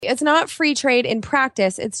It's not free trade in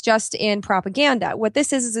practice. It's just in propaganda. What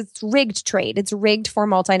this is it's rigged trade. It's rigged for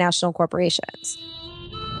multinational corporations.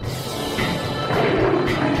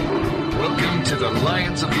 Welcome to the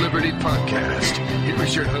Lions of Liberty podcast. Here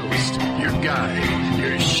is your host, your guide,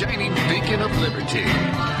 your shining beacon of liberty,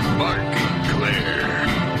 Marc Clair.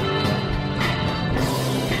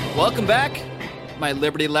 Welcome back, my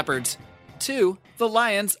Liberty Leopards, to the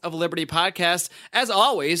Lions of Liberty podcast. As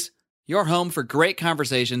always, your home for great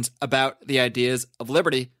conversations about the ideas of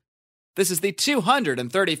liberty. This is the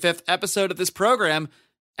 235th episode of this program,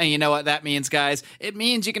 and you know what that means, guys? It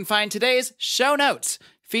means you can find today's show notes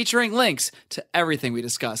featuring links to everything we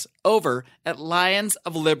discuss over at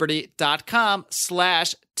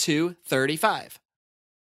lionsofliberty.com/235.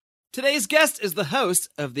 Today's guest is the host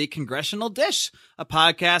of the Congressional Dish, a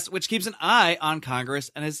podcast which keeps an eye on Congress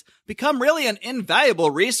and has become really an invaluable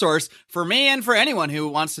resource for me and for anyone who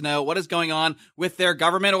wants to know what is going on with their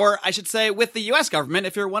government, or I should say with the U.S. government,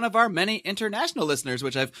 if you're one of our many international listeners,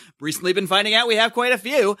 which I've recently been finding out we have quite a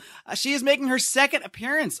few. She is making her second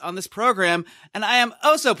appearance on this program, and I am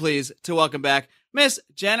oh so pleased to welcome back Miss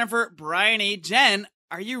Jennifer Briney. Jen,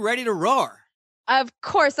 are you ready to roar? Of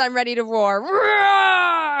course I'm ready to roar. Roar!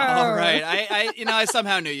 All right. I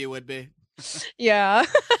somehow knew you would be. Yeah.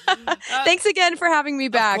 Thanks again for having me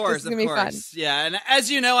back. Of course, this is going to be fun. Yeah. And as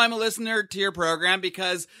you know, I'm a listener to your program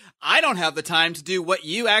because I don't have the time to do what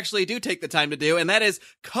you actually do take the time to do, and that is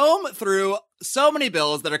comb through so many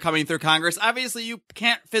bills that are coming through Congress. Obviously, you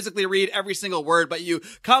can't physically read every single word, but you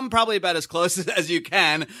come probably about as close as you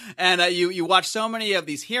can. And you watch so many of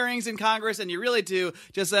these hearings in Congress, and you really do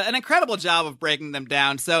just an incredible job of breaking them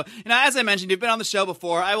down. So, as I mentioned, you've been on the show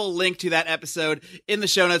before. I will link to that episode in the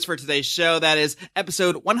show notes for today's show. That is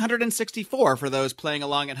episode 164 for those playing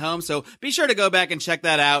along at home. So be sure to go back and check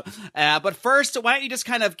that out. But first, why don't you just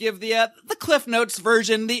kind of give the Cliff Notes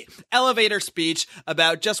version, the elevator speech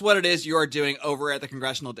about just what it is you're doing over at the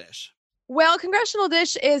Congressional Dish? Well, Congressional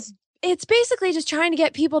Dish it's basically just trying to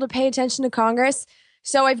get people to pay attention to Congress.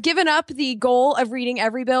 So I've given up the goal of reading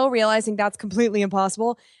every bill, realizing that's completely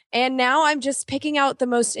impossible. And now I'm just picking out the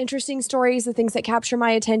most interesting stories, the things that capture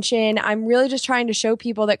my attention. I'm really just trying to show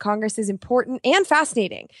people that Congress is important and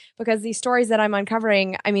fascinating, because these stories that I'm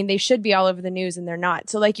uncovering, they should be all over the news and they're not.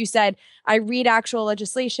 So like you said, I read actual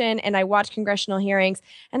legislation and I watch congressional hearings,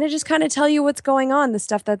 and I just kind of tell you what's going on, the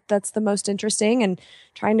stuff that's the most interesting, and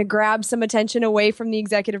trying to grab some attention away from the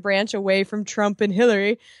executive branch, away from Trump and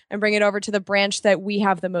Hillary, and bring it over to the branch that we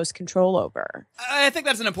have the most control over. I think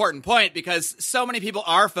that's an important point, because so many people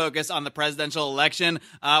are focused on the presidential election.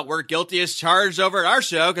 We're guilty as charged over at our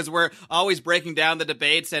show because we're always breaking down the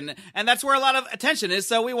debates, and that's where a lot of attention is.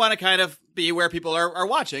 So we want to kind of be where people are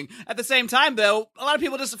watching. At the same time, though, a lot of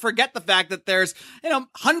people just forget the fact that there's,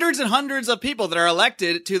 hundreds and hundreds of people that are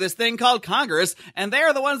elected to this thing called Congress, and they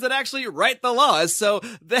are the ones that actually write the laws. So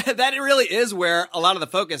that really is where a lot of the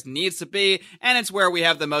focus needs to be, and it's where we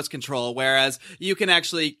have the most control. Whereas you can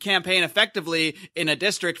actually campaign effectively in a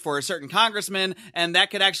district for a certain congressman, and that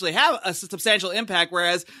could actually have a substantial impact,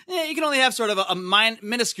 whereas you can only have sort of a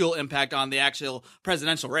minuscule impact on the actual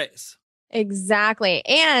presidential race. Exactly.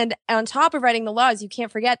 And on top of writing the laws, you can't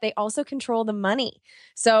forget they also control the money.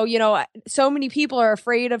 So, so many people are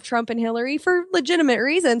afraid of Trump and Hillary for legitimate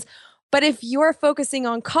reasons. But if you're focusing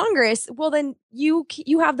on Congress, well, then you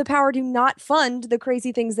have the power to not fund the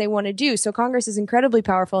crazy things they want to do. So Congress is incredibly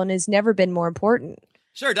powerful and has never been more important.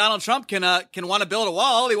 Sure, Donald Trump can want to build a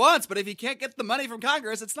wall all he wants, but if he can't get the money from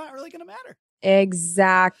Congress, it's not really going to matter.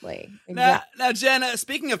 Exactly. Now, Jen,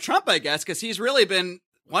 speaking of Trump, I guess, because he's really been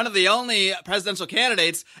one of the only presidential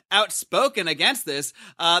candidates outspoken against this,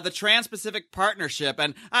 the Trans-Pacific Partnership.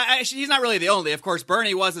 And he's not really the only. Of course,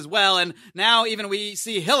 Bernie was as well. And now even we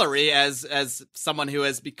see Hillary as someone who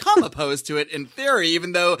has become opposed to it in theory,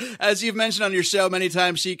 even though, as you've mentioned on your show many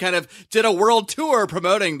times, she kind of did a world tour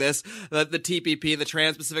promoting this, the TPP, the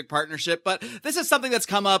Trans-Pacific Partnership. But this is something that's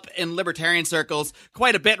come up in libertarian circles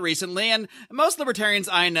quite a bit recently. And most libertarians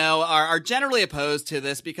I know are generally opposed to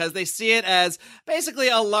this because they see it as basically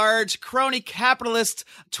a large crony capitalist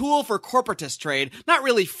tool for corporatist trade, not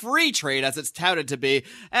really free trade as it's touted to be.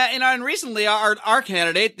 And recently our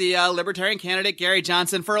candidate, the libertarian candidate Gary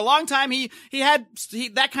Johnson, for a long time he had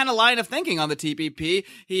that kind of line of thinking on the TPP.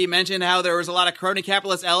 He mentioned how there was a lot of crony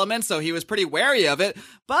capitalist elements, so he was pretty wary of it.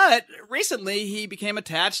 But recently he became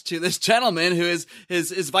attached to this gentleman who is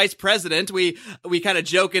his vice president. We kind of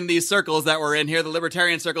joke in these circles that we're in here, the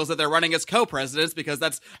libertarian circles, that they're running as co-presidents because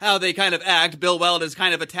that's how they kind of act. Bill Weld is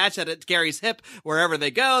kind of attached at Gary's hip wherever they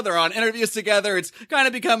go. They're on interviews together. It's kind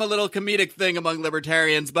of become a little comedic thing among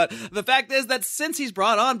libertarians. But the fact is that since he's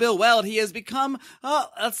brought on Bill Weld, he has become,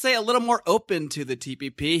 let's say, a little more open to the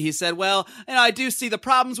TPP. He said, well, I do see the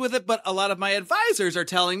problems with it, but a lot of my advisors are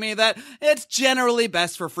telling me that it's generally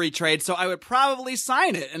best for free trade, so I would probably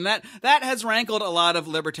sign it. And that has rankled a lot of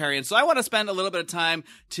libertarians. So I want to spend a little bit of time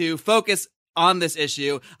to focus on this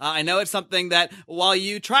issue. I know it's something that while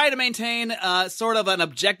you try to maintain sort of an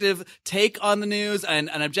objective take on the news and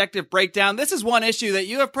an objective breakdown, this is one issue that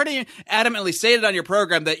you have pretty adamantly stated on your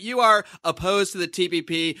program that you are opposed to the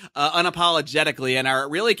TPP unapologetically and are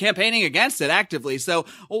really campaigning against it actively. So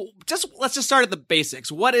let's just start at the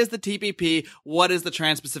basics. What is the TPP? What is the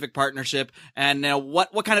Trans-Pacific Partnership? And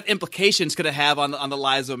what kind of implications could it have on the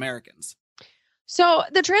lives of Americans? So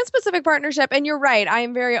the Trans-Pacific Partnership, and you're right, I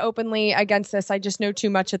am very openly against this. I just know too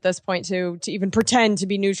much at this point to even pretend to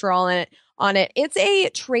be neutral on it. It's a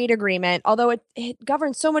trade agreement, although it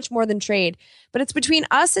governs so much more than trade, but it's between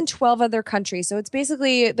us and 12 other countries. So it's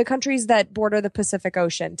basically the countries that border the Pacific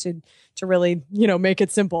Ocean to really, make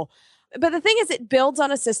it simple. But the thing is, it builds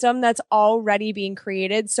on a system that's already being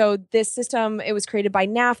created. So this system, it was created by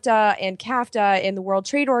NAFTA and CAFTA in the World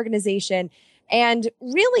Trade Organization. And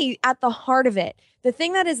really, at the heart of it, the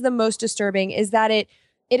thing that is the most disturbing is that it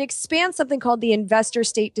expands something called the Investor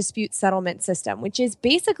State Dispute Settlement System, which is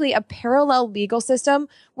basically a parallel legal system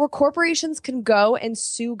where corporations can go and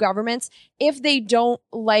sue governments if they don't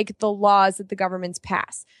like the laws that the governments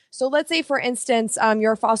pass. So let's say, for instance,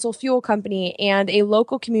 you're a fossil fuel company and a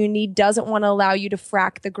local community doesn't want to allow you to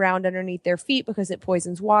frack the ground underneath their feet because it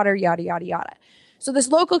poisons water, yada, yada, yada. So this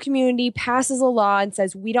local community passes a law and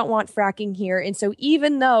says, we don't want fracking here. And so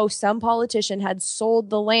even though some politician had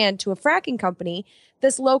sold the land to a fracking company,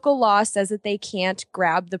 this local law says that they can't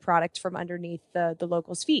grab the product from underneath the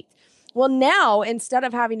local's feet. Well, now, instead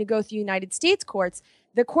of having to go through United States courts,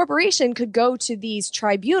 the corporation could go to these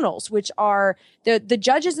tribunals, which are the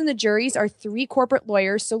judges and the juries are 3 corporate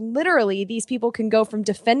lawyers. So literally, these people can go from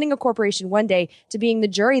defending a corporation one day to being the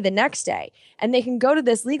jury the next day. And they can go to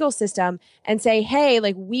this legal system and say, hey,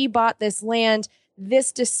 we bought this land.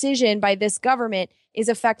 This decision by this government is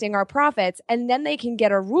affecting our profits. And then they can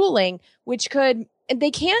get a ruling,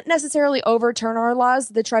 they can't necessarily overturn our laws.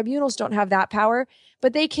 The tribunals don't have that power,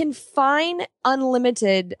 but they can fine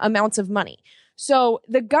unlimited amounts of money. So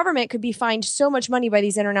the government could be fined so much money by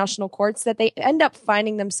these international courts that they end up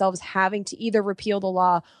finding themselves having to either repeal the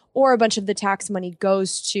law or a bunch of the tax money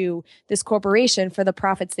goes to this corporation for the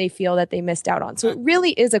profits they feel that they missed out on. So it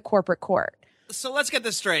really is a corporate court. So let's get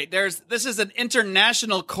this straight. This is an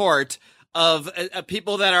international court of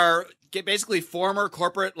people that are basically former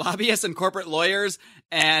corporate lobbyists and corporate lawyers.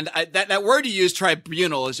 And that word you use,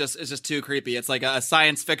 tribunal, is just too creepy. It's like a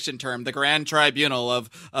science fiction term, the Grand Tribunal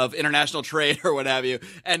of international trade or what have you.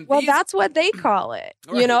 And that's what they call it,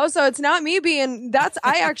 right. So it's not me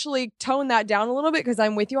I actually tone that down a little bit because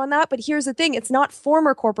I'm with you on that. But here's the thing. It's not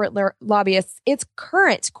former corporate lobbyists. It's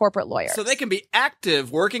current corporate lawyers. So they can be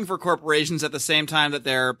active working for corporations at the same time that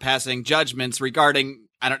they're passing judgments regarding,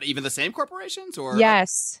 even the same corporations or?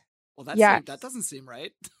 Yes. Well, that doesn't seem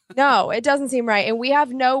right. No, it doesn't seem right. And we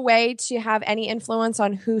have no way to have any influence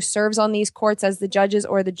on who serves on these courts as the judges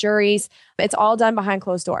or the juries. It's all done behind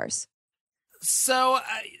closed doors. So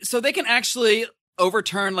they can actually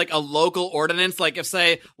overturn a local ordinance. Like if,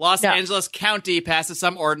 say, Los Angeles County passes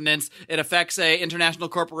some ordinance, it affects a international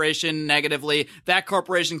corporation negatively. That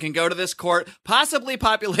corporation can go to this court, possibly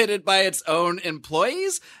populated by its own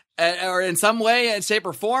employees, or in some way, shape,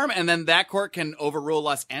 or form, and then that court can overrule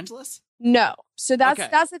Los Angeles? No. So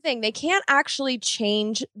that's the thing. They can't actually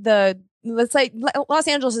change let's say Los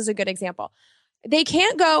Angeles is a good example. They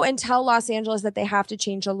can't go and tell Los Angeles that they have to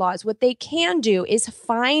change the laws. What they can do is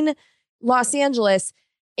fine Los Angeles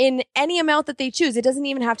in any amount that they choose. It doesn't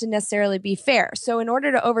even have to necessarily be fair. So in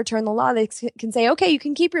order to overturn the law, they can say, okay, you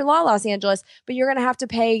can keep your law, Los Angeles, but you're going to have to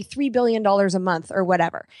pay $3 billion a month or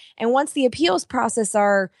whatever. And once the appeals process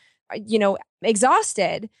are,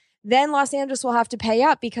 exhausted, then Los Angeles will have to pay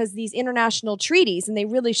up because these international treaties, and they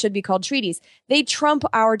really should be called treaties, they trump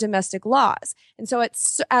our domestic laws. And so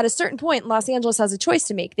at a certain point, Los Angeles has a choice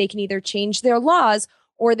to make. They can either change their laws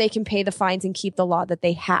or they can pay the fines and keep the law that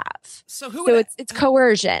they have. So it's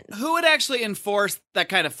coercion. Who would actually enforce that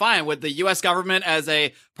kind of fine? Would the U.S. government, as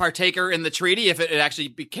a partaker in the treaty, if it actually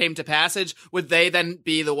came to passage, would they then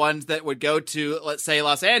be the ones that would go to, let's say,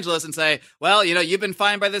 Los Angeles and say, well, you've been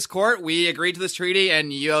fined by this court, we agreed to this treaty,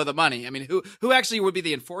 and you owe the money? I mean, who actually would be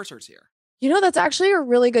the enforcers here? That's actually a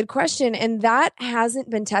really good question. And that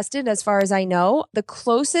hasn't been tested as far as I know. The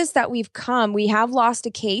closest that we've come, we have lost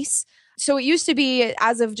a case So it used to be,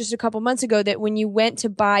 as of just a couple months ago, that when you went to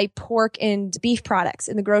buy pork and beef products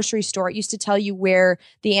in the grocery store, it used to tell you where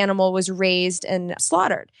the animal was raised and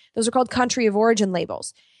slaughtered. Those are called country of origin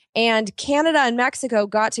labels. And Canada and Mexico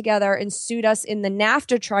got together and sued us in the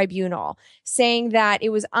NAFTA tribunal, saying that it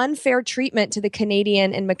was unfair treatment to the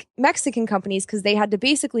Canadian and Mexican companies because they had to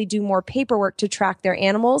basically do more paperwork to track their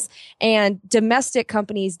animals. And domestic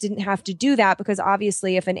companies didn't have to do that because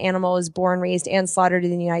obviously if an animal is born, raised, and slaughtered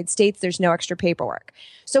in the United States, there's no extra paperwork.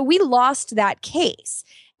 So we lost that case.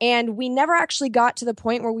 And we never actually got to the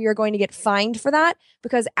point where we were going to get fined for that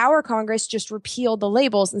because our Congress just repealed the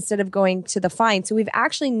labels instead of going to the fine. So we've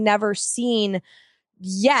actually never seen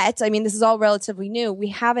yet. I mean, this is all relatively new. We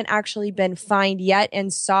haven't actually been fined yet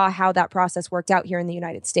and saw how that process worked out here in the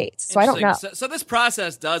United States. So I don't know. So this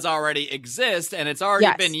process does already exist and it's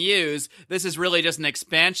already been used. This is really just an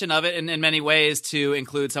expansion of it in many ways to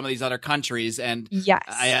include some of these other countries. And yes,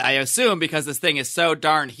 I assume because this thing is so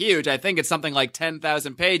darn huge, I think it's something like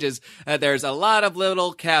 10,000 pages. There's a lot of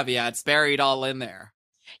little caveats buried all in there.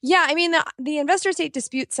 Yeah, I mean, the investor state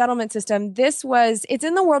dispute settlement system, it's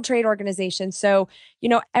in the World Trade Organization. So,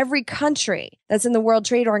 every country that's in the World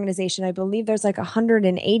Trade Organization, I believe there's like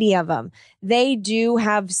 180 of them. They do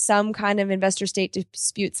have some kind of investor state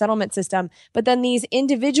dispute settlement system. But then these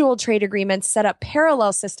individual trade agreements set up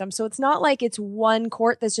parallel systems. So it's not like it's one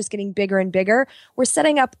court that's just getting bigger and bigger. We're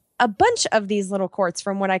setting up a bunch of these little courts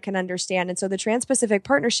from what I can understand. And so the Trans-Pacific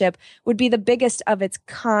Partnership would be the biggest of its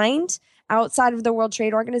kind outside of the World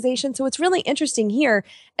Trade Organization. So what's really interesting here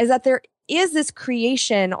is that there is this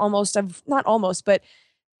creation but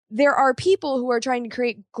there are people who are trying to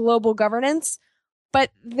create global governance,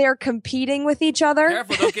 but they're competing with each other.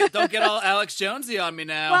 Careful, don't get all Alex Jonesy on me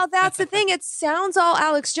now. Well, that's the thing. It sounds all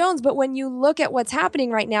Alex Jones, but when you look at what's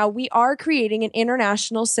happening right now, we are creating an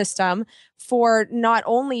international system for not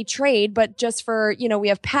only trade, but just for, we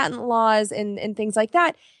have patent laws and things like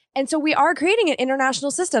that. And so we are creating an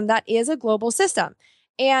international system that is a global system.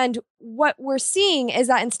 And what we're seeing is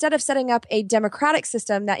that instead of setting up a democratic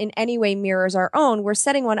system that in any way mirrors our own, we're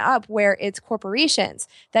setting one up where it's corporations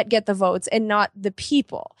that get the votes and not the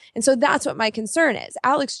people. And so that's what my concern is.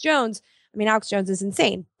 Alex Jones is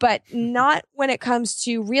insane, but not when it comes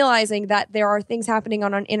to realizing that there are things happening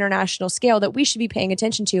on an international scale that we should be paying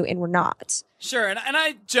attention to, and we're not. Sure, and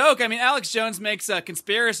I joke. I mean, Alex Jones makes a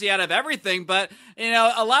conspiracy out of everything, but,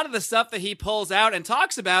 a lot of the stuff that he pulls out and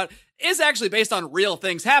talks about is actually based on real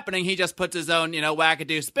things happening. He just puts his own,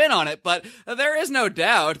 wackadoo spin on it. But there is no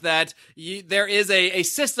doubt that there is a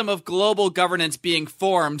system of global governance being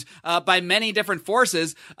formed by many different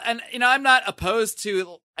forces. And, I'm not opposed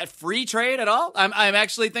to free trade at all. I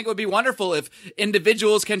actually think it would be wonderful if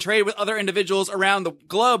individuals can trade with other individuals around the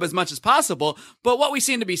globe as much as possible. But what we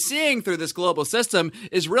seem to be seeing through this global system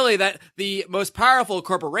is really that the most powerful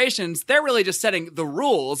corporations, they're really just setting the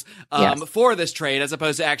rules for this trade as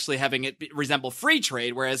opposed to actually having it resemble free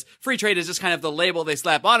trade, whereas free trade is just kind of the label they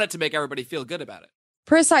slap on it to make everybody feel good about it.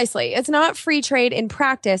 Precisely. It's not free trade in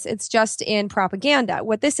practice. It's just in propaganda.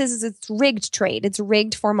 What this is it's rigged trade. It's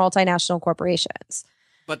rigged for multinational corporations.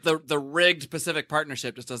 But the rigged Pacific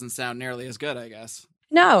Partnership just doesn't sound nearly as good, I guess.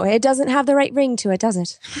 No, it doesn't have the right ring to it, does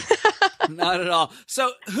it? Not at all.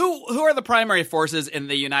 So who are the primary forces in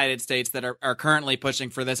the United States that are currently pushing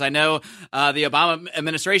for this? I know the Obama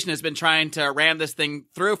administration has been trying to ram this thing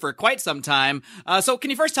through for quite some time. So can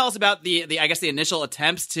you first tell us about the initial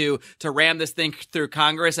attempts to ram this thing through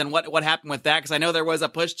Congress and what happened with that? Because I know there was a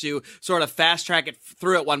push to sort of fast track it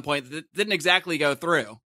through at one point that didn't exactly go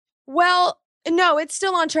through. Well, no, it's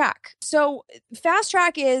still on track. So fast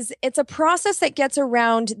track it's a process that gets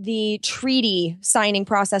around the treaty signing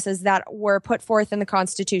processes that were put forth in the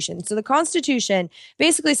Constitution. So the Constitution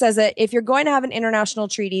basically says that if you're going to have an international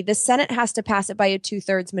treaty, the Senate has to pass it by a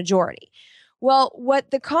 2/3 majority. Well,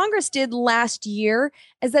 what the Congress did last year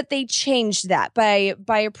is that they changed that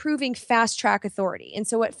by approving fast track authority. And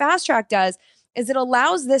so what fast track does is it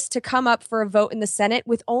allows this to come up for a vote in the Senate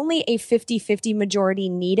with only a 50-50 majority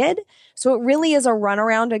needed. So it really is a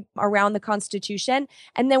runaround around the Constitution.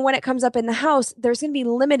 And then when it comes up in the House, there's going to be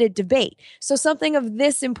limited debate. So something of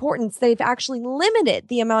this importance, they've actually limited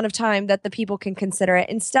the amount of time that the people can consider it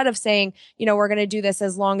instead of saying, we're going to do this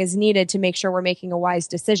as long as needed to make sure we're making a wise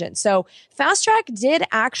decision. So fast track did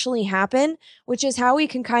actually happen, which is how we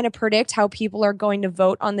can kind of predict how people are going to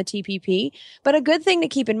vote on the TPP. But a good thing to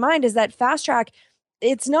keep in mind is that fast track,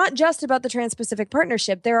 it's not just about the Trans-Pacific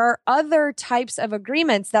Partnership. There are other types of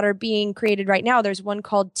agreements that are being created right now. There's one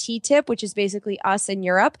called TTIP, which is basically us in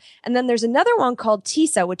Europe. And then there's another one called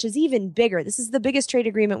TISA, which is even bigger. This is the biggest trade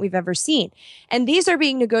agreement we've ever seen. And these are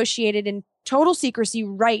being negotiated in total secrecy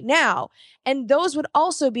right now. And those would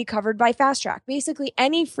also be covered by fast track. Basically,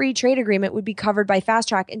 any free trade agreement would be covered by fast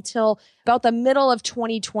track until about the middle of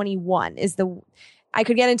 2021 I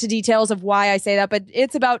could get into details of why I say that, but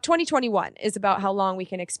it's about 2021 is about how long we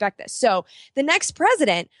can expect this. So the next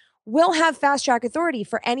president will have fast track authority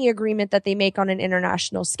for any agreement that they make on an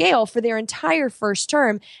international scale for their entire first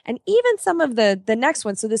term, and even some of the next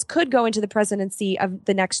ones. So this could go into the presidency of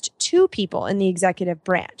the next two people in the executive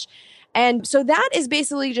branch. And so that is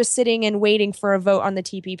basically just sitting and waiting for a vote on the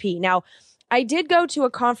TPP. Now, I did go to a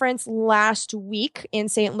conference last week in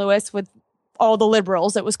St. Louis with all the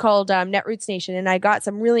liberals. It was called Netroots Nation, and I got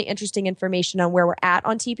some really interesting information on where we're at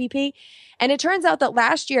on TPP. And it turns out that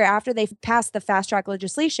last year, after they passed the fast track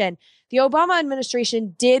legislation, the Obama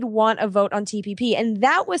administration did want a vote on TPP, and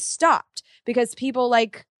that was stopped because people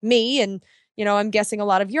like me and I'm guessing a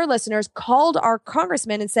lot of your listeners called our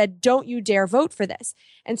congressman and said, don't you dare vote for this.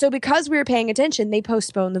 And so because we were paying attention, they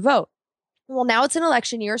postponed the vote. Well, now it's an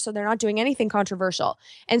election year, so they're not doing anything controversial.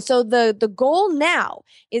 And so the goal now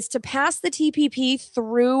is to pass the TPP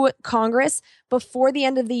through Congress before the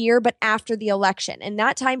end of the year, but after the election. And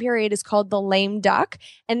that time period is called the lame duck.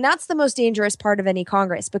 And that's the most dangerous part of any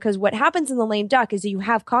Congress, because what happens in the lame duck is you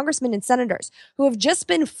have congressmen and senators who have just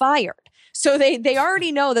been fired. So they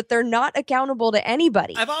already know that they're not accountable to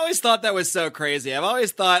anybody. I've always thought that was so crazy. I've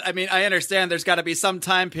always thought, I understand there's got to be some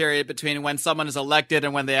time period between when someone is elected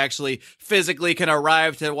and when they actually physically can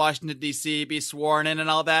arrive to Washington, D.C., be sworn in and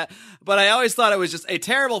all that. But I always thought it was just a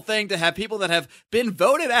terrible thing to have people that have been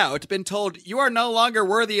voted out, been told you are no longer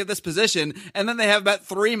worthy of this position, and then they have about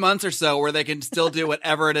 3 months or so where they can still do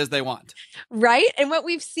whatever it is they want. Right? And what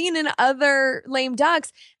we've seen in other lame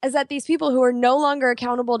ducks is that these people who are no longer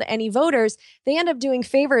accountable to any voters, they end up doing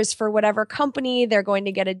favors for whatever company they're going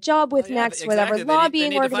to get a job with next, exactly. whatever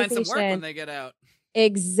lobbying they need organization. To find some work when they get out.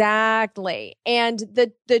 Exactly. And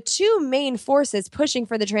the two main forces pushing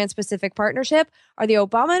for the Trans-Pacific Partnership are the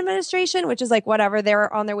Obama administration, which is like whatever,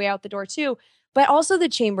 they're on their way out the door too, but also the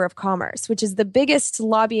Chamber of Commerce, which is the biggest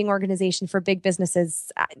lobbying organization for big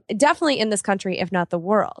businesses, definitely in this country, if not the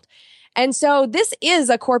world. And so this is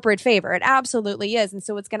a corporate favor. It absolutely is. And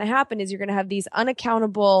so what's going to happen is you're going to have these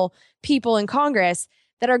unaccountable people in Congress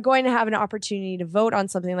that are going to have an opportunity to vote on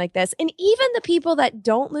something like this. And even the people that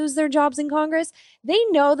don't lose their jobs in Congress, they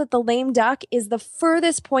know that the lame duck is the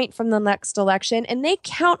furthest point from the next election. And they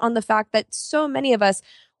count on the fact that so many of us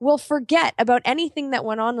will forget about anything that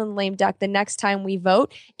went on in the lame duck the next time we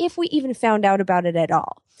vote, if we even found out about it at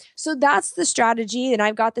all. So that's the strategy. And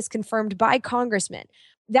I've got this confirmed by congressmen.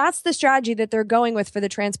 That's the strategy that they're going with for the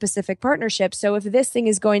Trans-Pacific Partnership. So if this thing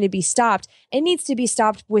is going to be stopped, it needs to be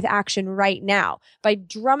stopped with action right now by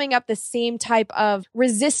drumming up the same type of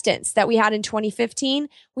resistance that we had in 2015.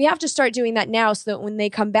 We have to start doing that now so that when they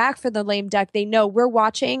come back for the lame duck, they know we're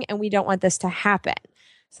watching and we don't want this to happen.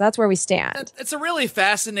 So that's where we stand. It's a really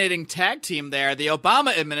fascinating tag team there. The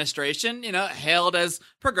Obama administration, hailed as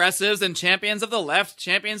progressives and champions of the left,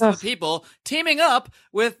 champions of the people, teaming up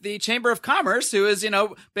with the Chamber of Commerce, who is,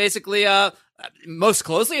 basically most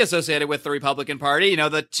closely associated with the Republican Party,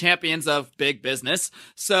 the champions of big business.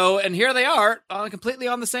 So, and here they are completely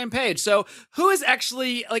on the same page. So who is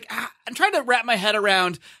actually, I'm trying to wrap my head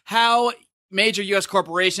around how major U.S.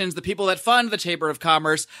 corporations, the people that fund the Chamber of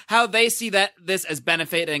Commerce, how they see this as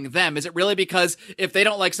benefiting them. Is it really because if they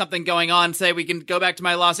don't like something going on, say we can go back to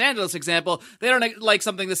my Los Angeles example, they don't like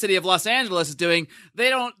something the city of Los Angeles is doing,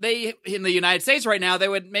 they in the United States right now, they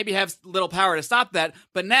would maybe have little power to stop that,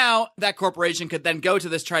 but now that corporation could then go to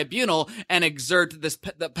this tribunal and exert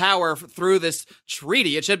the power through this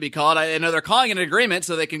treaty, it should be called. I know they're calling it an agreement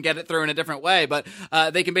so they can get it through in a different way, but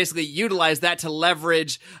they can basically utilize that to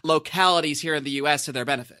leverage localities here in the U.S. to their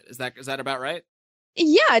benefit. Is that about right?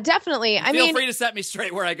 Yeah, definitely. Feel free to set me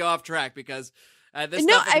straight where I go off track, because this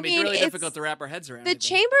stuff can be really difficult to wrap our heads around. The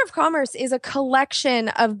Chamber of Commerce is a collection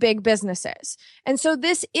of big businesses. And so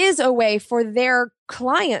this is a way for their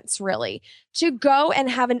clients really to go and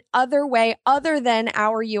have an other way other than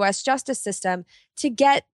our U.S. justice system to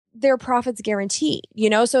get their profits guaranteed.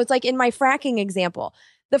 So it's like in my fracking example,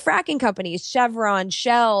 the fracking companies, Chevron,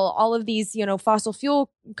 Shell, all of these, fossil fuel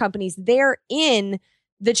companies, they're in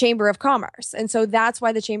the Chamber of Commerce. And so that's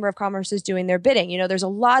why the Chamber of Commerce is doing their bidding. There's a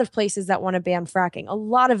lot of places that want to ban fracking, a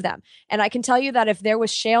lot of them. And I can tell you that if there was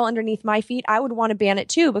shale underneath my feet, I would want to ban it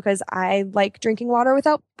too, because I like drinking water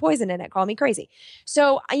without poison in it. Call me crazy.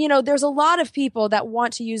 So, there's a lot of people that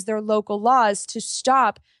want to use their local laws to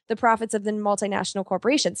stop the profits of the multinational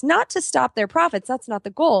corporations, not to stop their profits. That's not the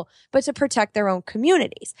goal, but to protect their own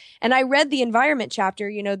communities. And I read the environment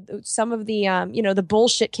chapter, some of the, the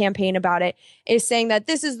bullshit campaign about it is saying that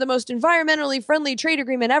this is the most environmentally friendly trade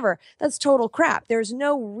agreement ever. That's total crap. There's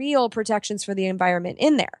no real protections for the environment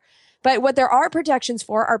in there. But what there are protections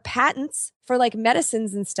for are patents for like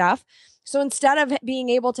medicines and stuff. So instead of being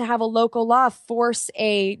able to have a local law force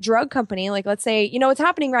a drug company, like let's say, it's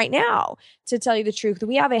happening right now, to tell you the truth,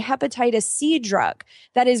 we have a hepatitis C drug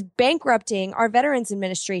that is bankrupting our Veterans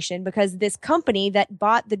Administration because this company that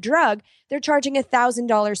bought the drug, they're charging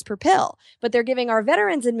 $1,000 per pill, but they're giving our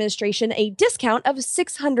Veterans Administration a discount of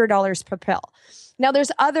 $600 per pill. Now,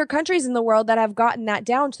 there's other countries in the world that have gotten that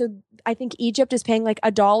down. So I think Egypt is paying like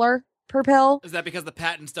 $1 per pill. Is that because the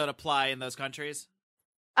patents don't apply in those countries?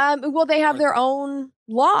 Well, they have their own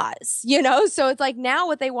laws, so it's like now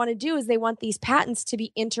what they want to do is they want these patents to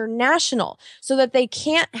be international so that they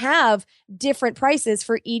can't have different prices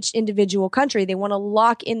for each individual country. They want to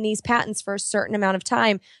lock in these patents for a certain amount of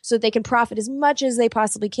time so that they can profit as much as they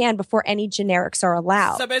possibly can before any generics are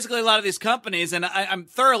allowed. So basically a lot of these companies, and I'm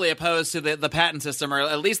thoroughly opposed to the patent system, or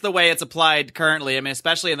at least the way it's applied currently. I mean,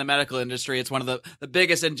 especially in the medical industry, it's one of the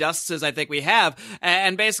biggest injustices I think we have.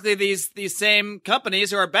 And basically these same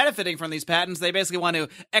companies who are benefiting from these patents, they basically want to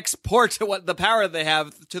export what the power they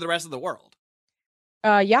have to the rest of the world.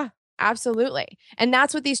 Yeah, absolutely. And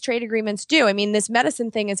that's what these trade agreements do. I mean, this medicine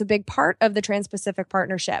thing is a big part of the Trans-Pacific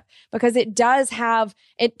Partnership because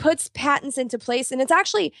it puts patents into place. And it's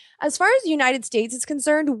actually, as far as the United States is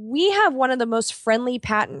concerned, we have one of the most friendly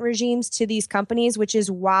patent regimes to these companies, which is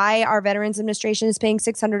why our Veterans Administration is paying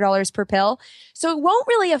 $600 per pill. So it won't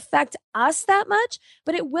really affect us that much,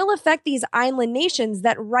 but it will affect these island nations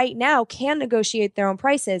that right now can negotiate their own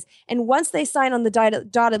prices. And once they sign on the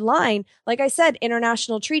dotted line, like I said,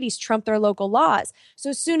 international treaties trump their local laws. So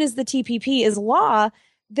as soon as the TPP is law,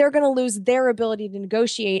 they're going to lose their ability to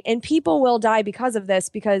negotiate, and people will die because of this,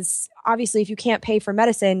 because obviously if you can't pay for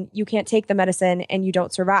medicine, you can't take the medicine and you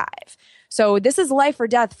don't survive. So this is life or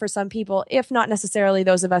death for some people, if not necessarily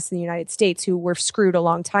those of us in the United States who were screwed a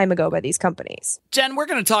long time ago by these companies. Jen, we're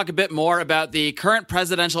going to talk a bit more about the current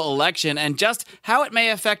presidential election and just how it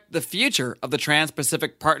may affect the future of the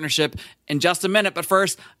Trans-Pacific Partnership in just a minute. But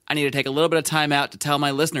first, I need to take a little bit of time out to tell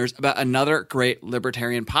my listeners about another great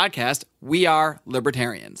libertarian podcast, We Are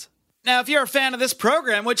Libertarians. Now, if you're a fan of this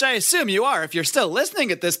program, which I assume you are if you're still listening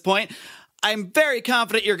at this point, I'm very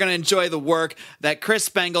confident you're going to enjoy the work that Chris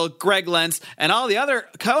Spangle, Greg Lentz, and all the other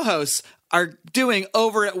co-hosts are doing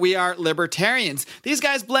over at We Are Libertarians. These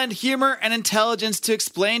guys blend humor and intelligence to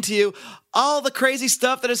explain to you all the crazy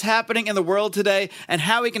stuff that is happening in the world today and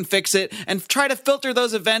how we can fix it, and try to filter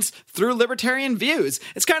those events through libertarian views.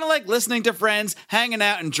 It's kind of like listening to friends, hanging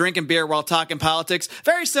out and drinking beer while talking politics.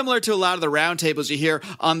 Very similar to a lot of the roundtables you hear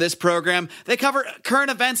on this program. They cover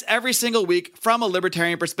current events every single week from a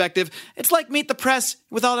libertarian perspective. It's like Meet the Press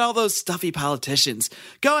without all those stuffy politicians.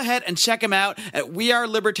 Go ahead and check them out at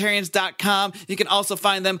wearelibertarians.com. You can also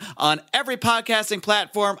find them on every podcasting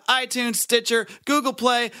platform, iTunes, Stitcher, Google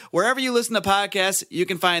Play, wherever you listen to podcasts, you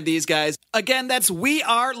can find these guys. Again, that's We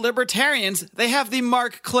Are Libertarians. They have the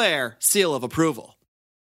Marc Clair seal of approval.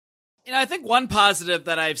 I think one positive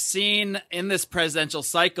that I've seen in this presidential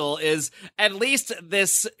cycle is at least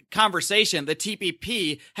this conversation, the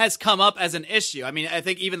TPP, has come up as an issue. I mean, I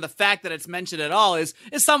think even the fact that it's mentioned at all is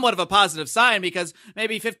somewhat of a positive sign, because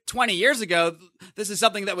maybe 20 years ago, this is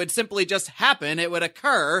something that would simply just happen. It would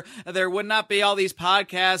occur. There would not be all these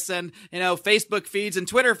podcasts and, Facebook feeds and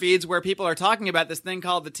Twitter feeds where people are talking about this thing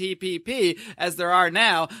called the TPP as there are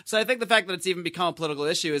now. So I think the fact that it's even become a political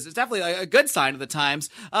issue is definitely a good sign of the times.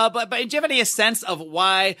 But do you have any sense of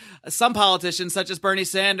why some politicians, such as Bernie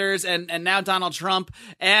Sanders and now Donald Trump,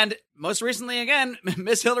 and most recently, again,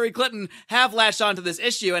 Miss Hillary Clinton, have latched onto this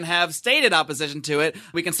issue and have stated opposition to it?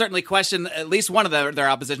 We can certainly question at least one of their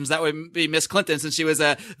oppositions. That would be Miss Clinton, since she was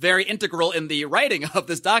very integral in the writing of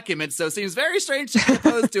this document. So it seems very strange to be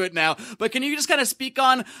opposed to it now. But can you just kind of speak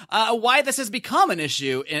on why this has become an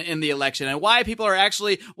issue in the election, and why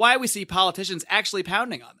why we see politicians actually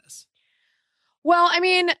pounding on this? Well, I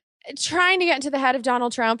mean, trying to get into the head of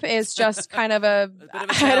Donald Trump is just kind of a bit of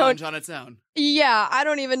a challenge on its own. Yeah, I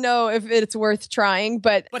don't even know if it's worth trying,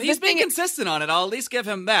 but he's been consistent on it. I'll at least give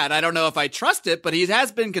him that. I don't know if I trust it, but he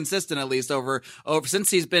has been consistent at least over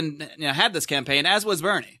since he's been had this campaign, as was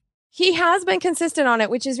Bernie. He has been consistent on it,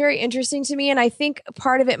 which is very interesting to me, and I think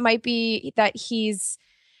part of it might be that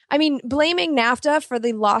blaming NAFTA for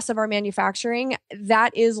the loss of our manufacturing,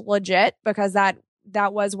 that is legit, because that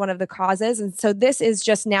that was one of the causes. And so this is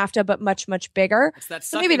just NAFTA, but much, much bigger. It's that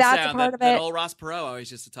so maybe that's a part of it. That old Ross Perot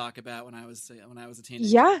always used to talk about when I was a teenager.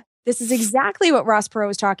 Yeah, this is exactly what Ross Perot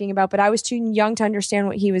was talking about, but I was too young to understand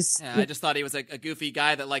what he was. Yeah, I just thought he was a goofy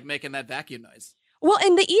guy that liked making that vacuum noise. Well,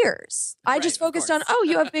 in the ears. I Right, just focused on, oh,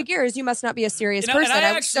 you have big ears. You must not be a serious person.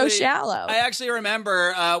 I was so shallow. I actually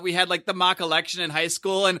remember we had like the mock election in high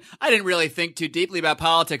school, and I didn't really think too deeply about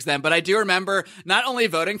politics then, but I do remember not only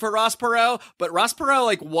voting for Ross Perot, but Ross Perot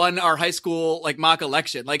like won our high school like mock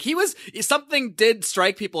election. Like something did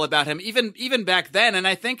strike people about him even back then. And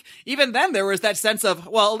I think even then there was that sense of,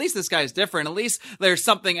 well, at least this guy's different. At least there's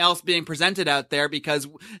something else being presented out there, because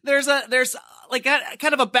there's like a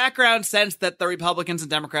kind of a background sense that the Republicans and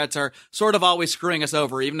Democrats are sort of always screwing us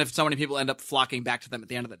over, even if so many people end up flocking back to them at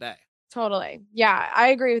the end of the day. Totally. Yeah, I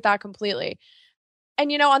agree with that completely. And,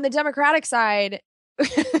 on the Democratic side,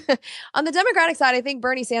 I think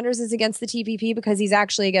Bernie Sanders is against the TPP because he's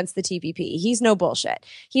actually against the TPP. He's no bullshit.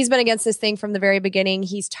 He's been against this thing from the very beginning.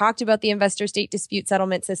 He's talked about the investor-state dispute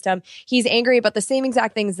settlement system. He's angry about the same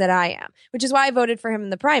exact things that I am, which is why I voted for him in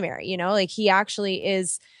the primary. Like he actually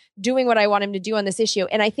is doing what I want him to do on this issue.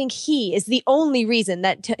 And I think he is the only reason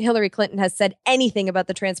that Hillary Clinton has said anything about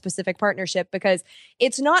the Trans-Pacific Partnership, because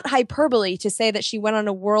it's not hyperbole to say that she went on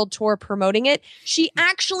a world tour promoting it. She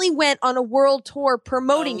actually went on a world tour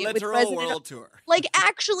promoting it with President. World tour. Like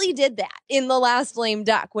actually did that in the last lame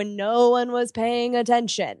duck when no one was paying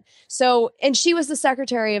attention. So, and she was the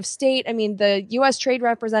Secretary of State. I mean, the U.S. Trade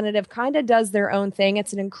Representative kind of does their own thing.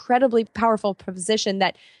 It's an incredibly powerful position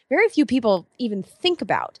that very few people even think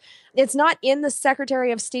about. It's not in the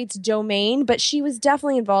Secretary of State's domain, but she was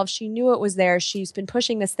definitely involved. She knew it was there. She's been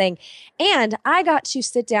pushing this thing. And I got to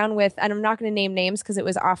sit down with, and I'm not going to name names because it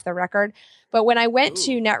was off the record, but when I went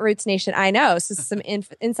to Netroots Nation, I know, so some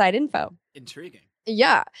inside info. Intriguing.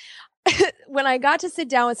 Yeah. When I got to sit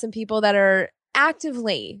down with some people that are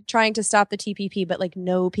actively trying to stop the TPP, but like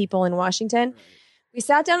no people in Washington, right. We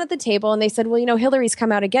sat down at the table and they said, well, Hillary's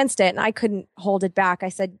come out against it. And I couldn't hold it back. I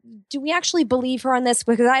said, do we actually believe her on this?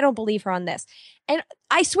 Because I don't believe her on this. And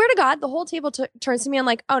I swear to God, the whole table turns to me and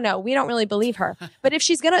like, oh no, we don't really believe her. But if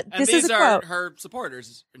she's going to, this is a quote. Her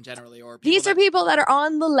supporters generally, or these are people that are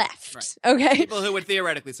on the left. Right. Okay. People who would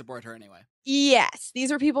theoretically support her anyway. Yes. These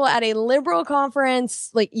are people at a liberal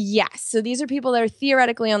conference. Like, yes. So these are people that are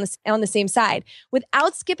theoretically on the same side.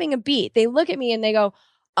 Without skipping a beat, they look at me and they go,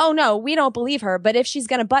 oh no, we don't believe her. But if she's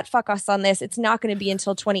going to butt fuck us on this, it's not going to be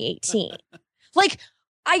until 2018. Like,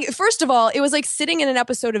 first of all, it was like sitting in an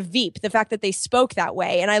episode of Veep, the fact that they spoke that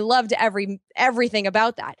way. And I loved everything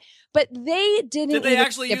about that. But they didn't. Did they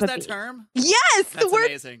actually use that term? Yes. That's the word.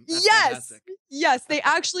 Amazing. That's yes. Fantastic. Yes. They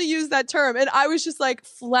actually used that term. And I was just like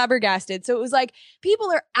flabbergasted. So it was like people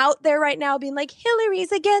are out there right now being like,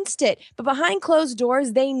 Hillary's against it. But behind closed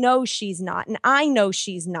doors, they know she's not. And I know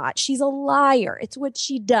she's not. She's a liar. It's what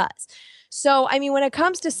she does. So, I mean, when it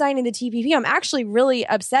comes to signing the TPP, I'm actually really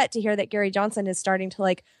upset to hear that Gary Johnson is starting to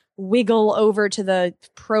like wiggle over to the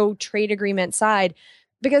pro-trade agreement side,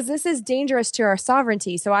 because this is dangerous to our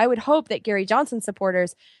sovereignty. So I would hope that Gary Johnson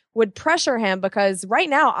supporters would pressure him, because right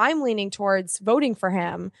now I'm leaning towards voting for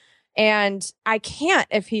him. And I can't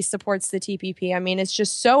if he supports the TPP. I mean, it's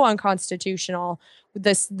just so unconstitutional,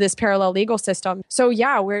 this parallel legal system. So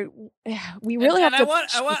yeah, we really have to.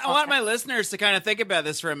 I want my listeners to kind of think about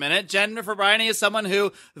this for a minute. Jen Briney is someone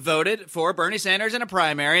who voted for Bernie Sanders in a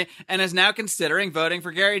primary and is now considering voting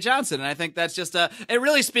for Gary Johnson. And I think that's just it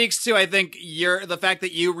really speaks to, I think, the fact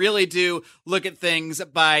that you really do look at things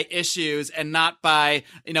by issues and not by,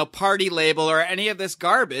 party label or any of this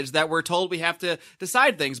garbage that we're told we have to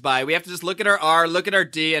decide things by. We have to just look at our R, look at our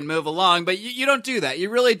D, and move along. But you don't do that. You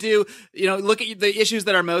really do, look at the issues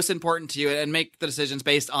that are most important to you and make the decisions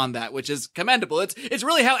based on that, which is commendable. It's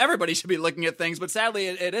really how everybody should be looking at things, but sadly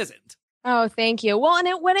it isn't. Oh, thank you. Well,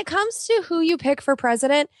 and when it comes to who you pick for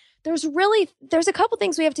president, there's a couple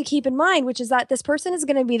things we have to keep in mind, which is that this person is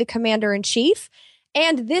going to be the commander in chief.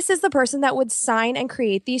 And this is the person that would sign and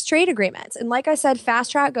create these trade agreements. And like I said, fast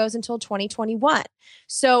track goes until 2021.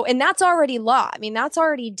 So, and that's already law. I mean, that's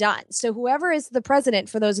already done. So whoever is the president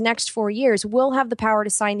for those next 4 years will have the power to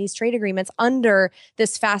sign these trade agreements under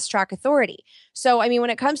this fast track authority. So, I mean, when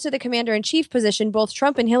it comes to the commander in chief position, both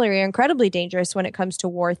Trump and Hillary are incredibly dangerous when it comes to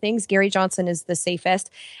war things. Gary Johnson is the safest.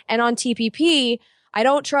 And on TPP, I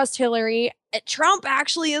don't trust Hillary. Trump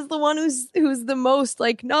actually is the one who's the most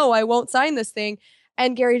like, no, I won't sign this thing.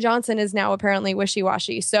 And Gary Johnson is now apparently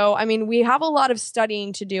wishy-washy. So, I mean, we have a lot of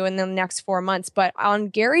studying to do in the next 4 months. But on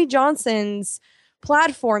Gary Johnson's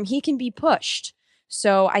platform, he can be pushed.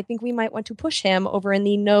 So I think we might want to push him over in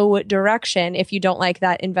the no direction if you don't like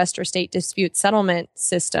that investor state dispute settlement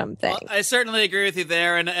system thing. Well, I certainly agree with you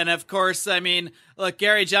there. And of course, I mean, look,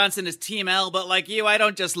 Gary Johnson is Team L, but like you, I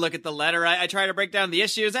don't just look at the letter. I try to break down the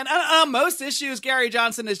issues. And most issues, Gary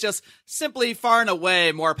Johnson is just simply far and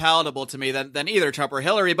away more palatable to me than either Trump or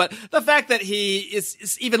Hillary. But the fact that he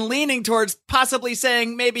is even leaning towards possibly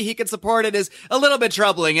saying maybe he could support it is a little bit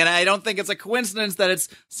troubling. And I don't think it's a coincidence that it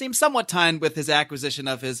seems somewhat timed with his acquisition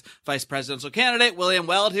of his vice presidential candidate, William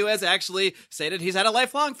Weld, who has actually stated he's had a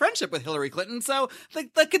lifelong friendship with Hillary Clinton. So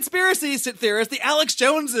the conspiracy theorist, the Alex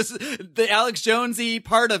Jonesy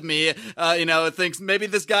part of me, thinks maybe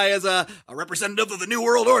this guy is a representative of the New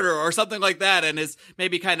World Order or something like that, and is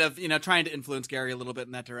maybe kind of, trying to influence Gary a little bit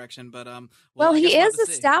in that direction. But, well he is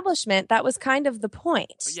establishment. That was kind of the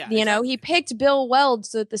point. Yeah, exactly. He picked Bill Weld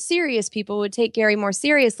so that the serious people would take Gary more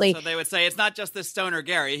seriously. So they would say, it's not just this stoner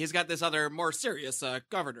Gary. He's got this other more serious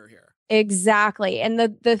governor here. Exactly. And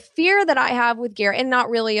the fear that I have with Gary, and not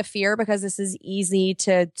really a fear because this is easy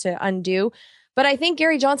to undo, but I think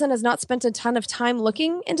Gary Johnson has not spent a ton of time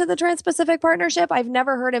looking into the Trans-Pacific Partnership. I've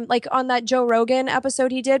never heard him, like on that Joe Rogan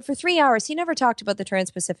episode he did for 3 hours, he never talked about the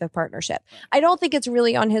Trans-Pacific Partnership. I don't think it's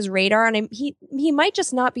really on his radar, and he might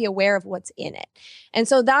just not be aware of what's in it. And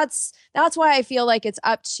so that's why I feel like it's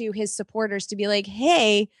up to his supporters to be like,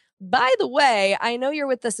 hey, by the way, I know you're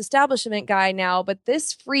with this establishment guy now, but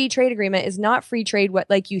this free trade agreement is not free trade what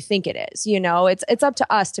like you think it is. It's up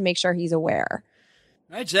to us to make sure he's aware.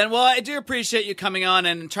 All right, Jen. Well, I do appreciate you coming on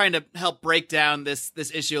and trying to help break down this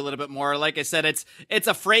issue a little bit more. Like I said, it's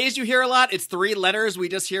a phrase you hear a lot. It's 3 letters we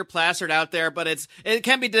just hear plastered out there, but it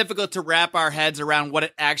can be difficult to wrap our heads around what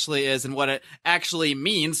it actually is and what it actually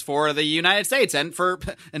means for the United States and for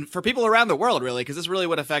people around the world, really, because this really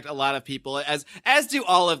would affect a lot of people, as do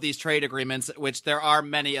all of these trade agreements, which there are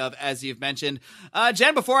many of, as you've mentioned.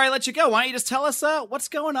 Jen, before I let you go, why don't you just tell us what's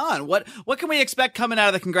going on? What can we expect coming out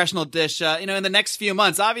of the Congressional Dish, in the next few months?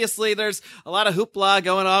 Obviously, there's a lot of hoopla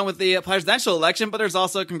going on with the presidential election, but there's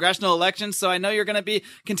also congressional elections. So I know you're going to be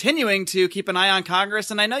continuing to keep an eye on Congress.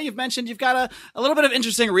 And I know you've mentioned you've got a little bit of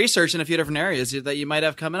interesting research in a few different areas that you might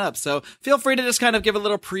have coming up. So feel free to just kind of give a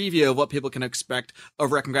little preview of what people can expect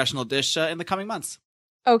over at Congressional Dish in the coming months.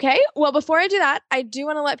 Okay. Well, before I do that, I do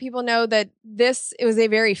want to let people know that it was a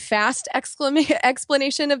very fast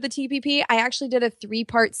explanation of the TPP. I actually did a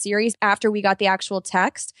 3-part series after we got the actual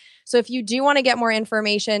text. So if you do want to get more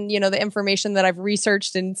information, the information that I've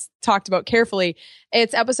researched and talked about carefully,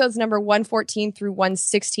 it's episodes number 114 through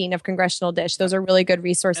 116 of Congressional Dish. Those are really good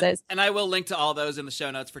resources. And I will link to all those in the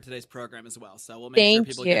show notes for today's program as well. So we'll make sure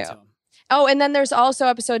people get to them. Oh, and then there's also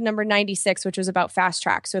episode number 96, which was about fast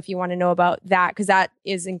track. So if you want to know about that, because that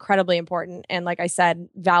is incredibly important. And like I said,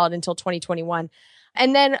 valid until 2021.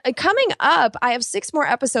 And then coming up, I have 6 more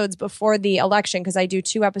episodes before the election because I do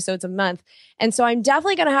 2 episodes a month. And so I'm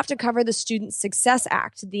definitely going to have to cover the Student Success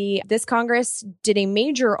Act. This Congress did a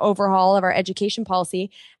major overhaul of our education policy,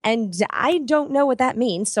 and I don't know what that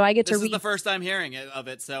means. So I get to read. This is the first time hearing of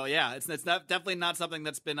it. So yeah, it's definitely not something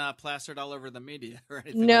that's been plastered all over the media or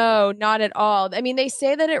anything. No, like that. not at all. I mean, they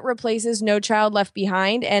say that it replaces No Child Left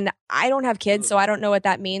Behind, and I don't have kids, so I don't know what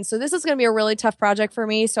that means. So this is going to be a really tough project for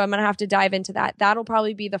me. So I'm going to have to dive into that. That'll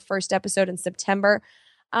probably be the first episode in September.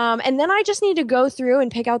 And then I just need to go through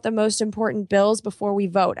and pick out the most important bills before we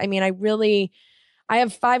vote. I mean, I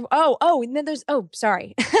have 5. And then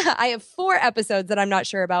sorry. I have 4 episodes that I'm not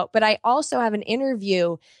sure about, but I also have an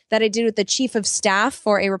interview that I did with the chief of staff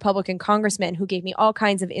for a Republican congressman who gave me all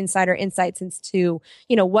kinds of insider insights into,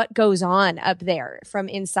 what goes on up there from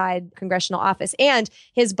inside congressional office. And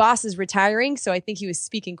his boss is retiring, so I think he was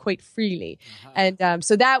speaking quite freely. Uh-huh. And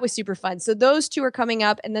so that was super fun. So those 2 are coming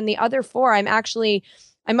up. And then the other 4,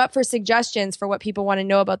 I'm up for suggestions for what people want to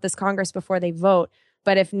know about this Congress before they vote.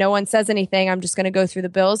 But if no one says anything, I'm just going to go through the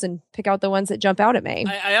bills and pick out the ones that jump out at me.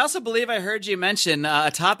 I also believe I heard you mention a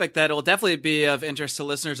topic that will definitely be of interest to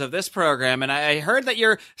listeners of this program. And I heard that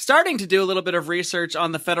you're starting to do a little bit of research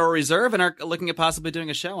on the Federal Reserve and are looking at possibly doing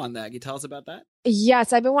a show on that. Can you tell us about that?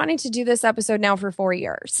 Yes, I've been wanting to do this episode now for 4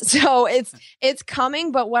 years. So it's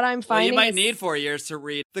coming, but what I'm finding you might need 4 years to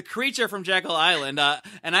read The Creature from Jekyll Island.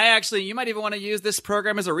 And you might even want to use this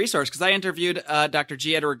program as a resource because I interviewed Dr.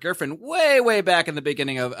 G. Edward Griffin way back in the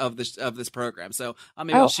beginning of this program. So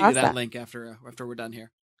I'll shoot you that link after we're done here.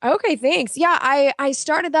 Okay, thanks. Yeah, I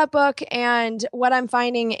started that book, and what I'm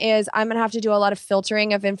finding is I'm going to have to do a lot of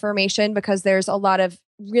filtering of information because there's a lot of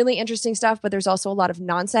really interesting stuff, but there's also a lot of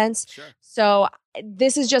nonsense. Sure. So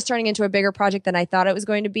this is just turning into a bigger project than I thought it was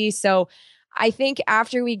going to be. So I think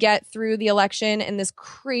after we get through the election and this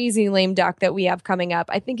crazy lame duck that we have coming up,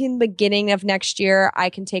 I think in the beginning of next year, I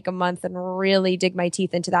can take a month and really dig my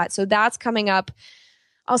teeth into that. So that's coming up,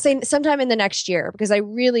 I'll say sometime in the next year, because I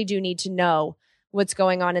really do need to know what's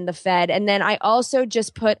going on in the Fed. And then I also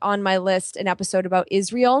just put on my list an episode about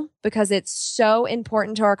Israel because it's so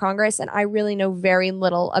important to our Congress. And I really know very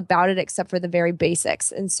little about it except for the very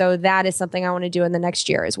basics. And so that is something I want to do in the next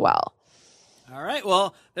year as well. All right.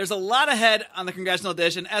 Well, there's a lot ahead on the Congressional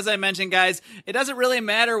Dish. And as I mentioned, guys, it doesn't really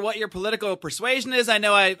matter what your political persuasion is. I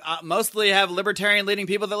know I mostly have libertarian leading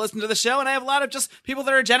people that listen to the show, and I have a lot of just people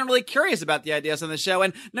that are generally curious about the ideas on the show.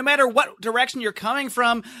 And no matter what direction you're coming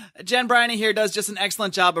from, Jen Briney here does just an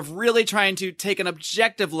excellent job of really trying to take an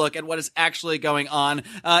objective look at what is actually going on.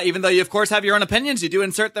 Even though you, of course, have your own opinions, you do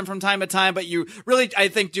insert them from time to time, but you really, I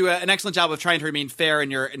think, do an excellent job of trying to remain fair in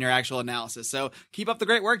your actual analysis. So keep up the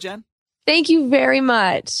great work, Jen. Thank you very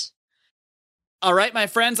much. All right, my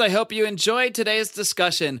friends, I hope you enjoyed today's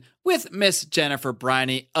discussion with Miss Jennifer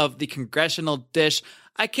Briney of the Congressional Dish.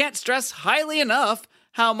 I can't stress highly enough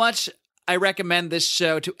how much I recommend this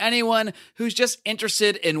show to anyone who's just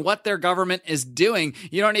interested in what their government is doing.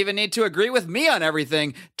 You don't even need to agree with me on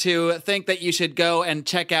everything to think that you should go and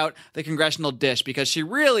check out the Congressional Dish, because she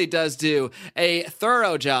really does do a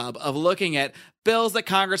thorough job of looking at bills that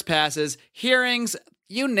Congress passes, hearings,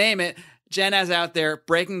 you name it. Jen is out there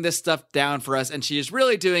breaking this stuff down for us, and she is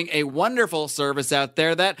really doing a wonderful service out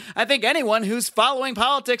there that I think anyone who's following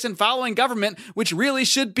politics and following government, which really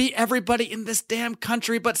should be everybody in this damn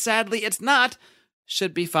country, but sadly it's not,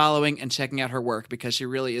 should be following and checking out her work, because she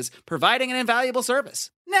really is providing an invaluable service.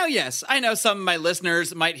 Now, yes, I know some of my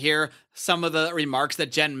listeners might hear some of the remarks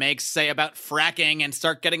that Jen makes, say about fracking, and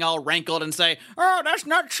start getting all rankled and say, oh, that's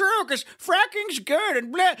not true, because fracking's good,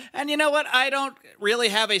 and blah. And you know what? I don't really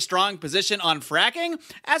have a strong position on fracking.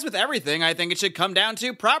 As with everything, I think it should come down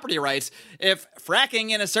to property rights. If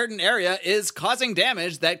fracking in a certain area is causing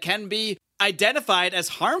damage that can be identified as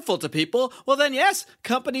harmful to people, well then yes,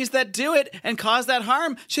 companies that do it and cause that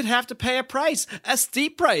harm should have to pay a price, a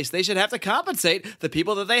steep price. They should have to compensate the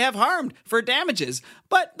people that they have harmed for damages.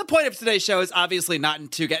 But the point of today's show is obviously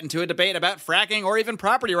not to get into a debate about fracking or even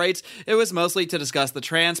property rights. It was mostly to discuss the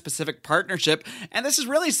Trans-Pacific Partnership, and this is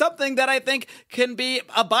really something that I think can be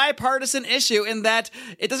a bipartisan issue, in that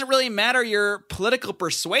it doesn't really matter your political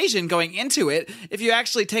persuasion going into it. If you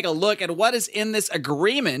actually take a look at what is in this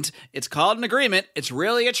agreement, it's called an agreement. It's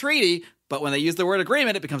really a treaty, but when they use the word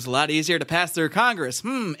agreement, it becomes a lot easier to pass through Congress.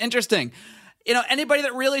 Interesting. You know, anybody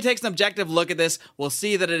that really takes an objective look at this will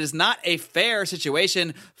see that it is not a fair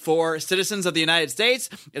situation for citizens of the United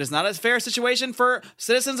States. It is not a fair situation for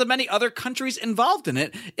citizens of many other countries involved in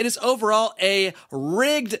it. It is overall a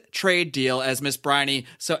rigged trade deal, as Miss Briney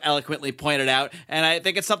so eloquently pointed out. And I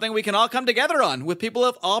think it's something we can all come together on with people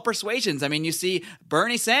of all persuasions. I mean, you see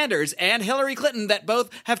Bernie Sanders and Hillary Clinton that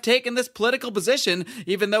both have taken this political position,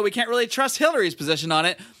 even though we can't really trust Hillary's position on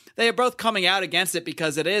it. They are both coming out against it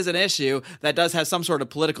because it is an issue that does have some sort of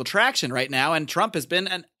political traction right now, and Trump has been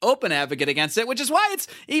an open advocate against it, which is why it's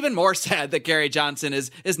even more sad that Gary Johnson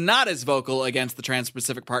is not as vocal against the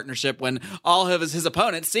Trans-Pacific Partnership when all of his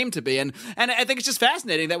opponents seem to be. And I think it's just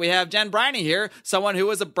fascinating that we have Jen Briney here, someone who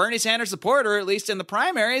was a Bernie Sanders supporter, at least in the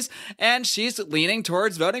primaries, and she's leaning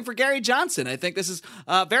towards voting for Gary Johnson. I think this is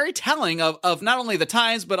very telling of not only the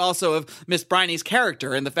times, but also of Miss Briney's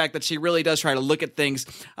character, and the fact that she really does try to look at things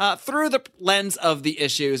through the lens of the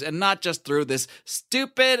issues and not just through this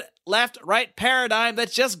stupid left-right paradigm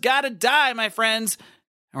that's just gotta die, my friends.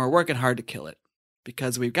 And we're working hard to kill it,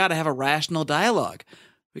 because we've got to have a rational dialogue.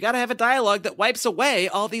 We got to have a dialogue that wipes away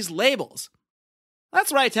all these labels.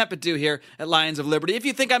 That's what I attempt to do here at Lions of Liberty. If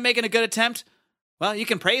you think I'm making a good attempt, well, you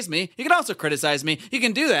can praise me. You can also criticize me. You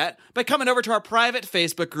can do that by coming over to our private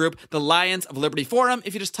Facebook group, the Lions of Liberty Forum.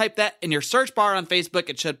 If you just type that in your search bar on Facebook,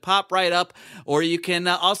 it should pop right up. Or you can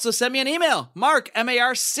also send me an email, Marc,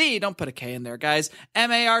 M-A-R-C, don't put a K in there, guys,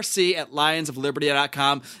 M-A-R-C at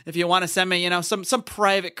lionsofliberty.com. If you want to send me, some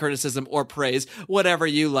private criticism or praise, whatever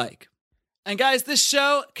you like. And guys, this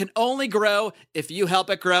show can only grow if you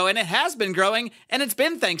help it grow, and it has been growing, and it's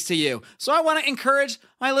been thanks to you. So I want to encourage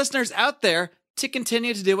my listeners out there to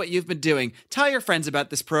continue to do what you've been doing. Tell your friends about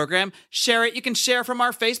this program. Share it. You can share from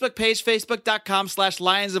our Facebook page,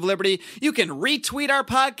 facebook.com/Lions of Liberty. You can retweet our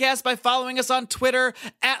podcast by following us on Twitter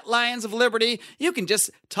at Lions of Liberty. You can just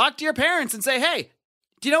talk to your parents and say, hey,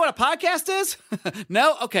 do you know what a podcast is?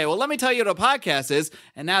 No? Okay, well, let me tell you what a podcast is.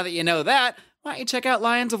 And now that you know that, why don't you check out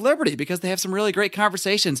Lions of Liberty, because they have some really great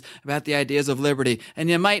conversations about the ideas of liberty, and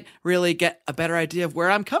you might really get a better idea of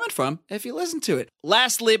where I'm coming from if you listen to it.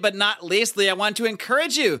 Lastly, but not leastly, I want to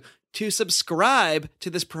encourage you to subscribe to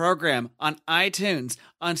this program on iTunes,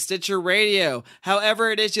 on Stitcher Radio,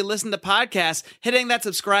 however it is you listen to podcasts. Hitting that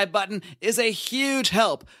subscribe button is a huge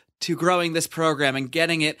help to growing this program and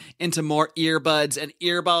getting it into more earbuds and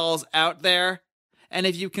earballs out there. And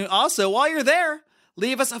if you can also, while you're there,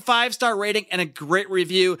 leave us a 5-star rating and a great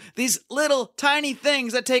review. These little tiny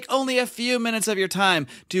things that take only a few minutes of your time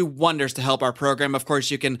do wonders to help our program. Of course,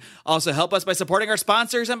 you can also help us by supporting our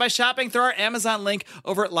sponsors and by shopping through our Amazon link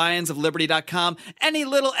over at lionsofliberty.com. Any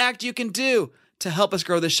little act you can do to help us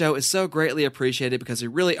grow the show is so greatly appreciated, because we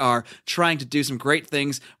really are trying to do some great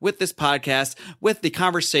things with this podcast, with the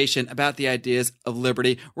conversation about the ideas of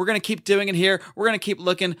liberty. We're going to keep doing it here. We're going to keep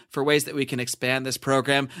looking for ways that we can expand this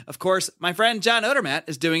program. Of course, my friend John Odermatt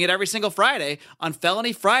is doing it every single Friday on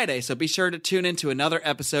Felony Friday, so be sure to tune in to another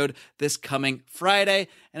episode this coming Friday.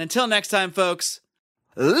 And until next time, folks,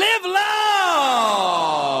 live long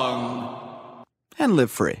and live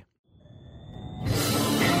free.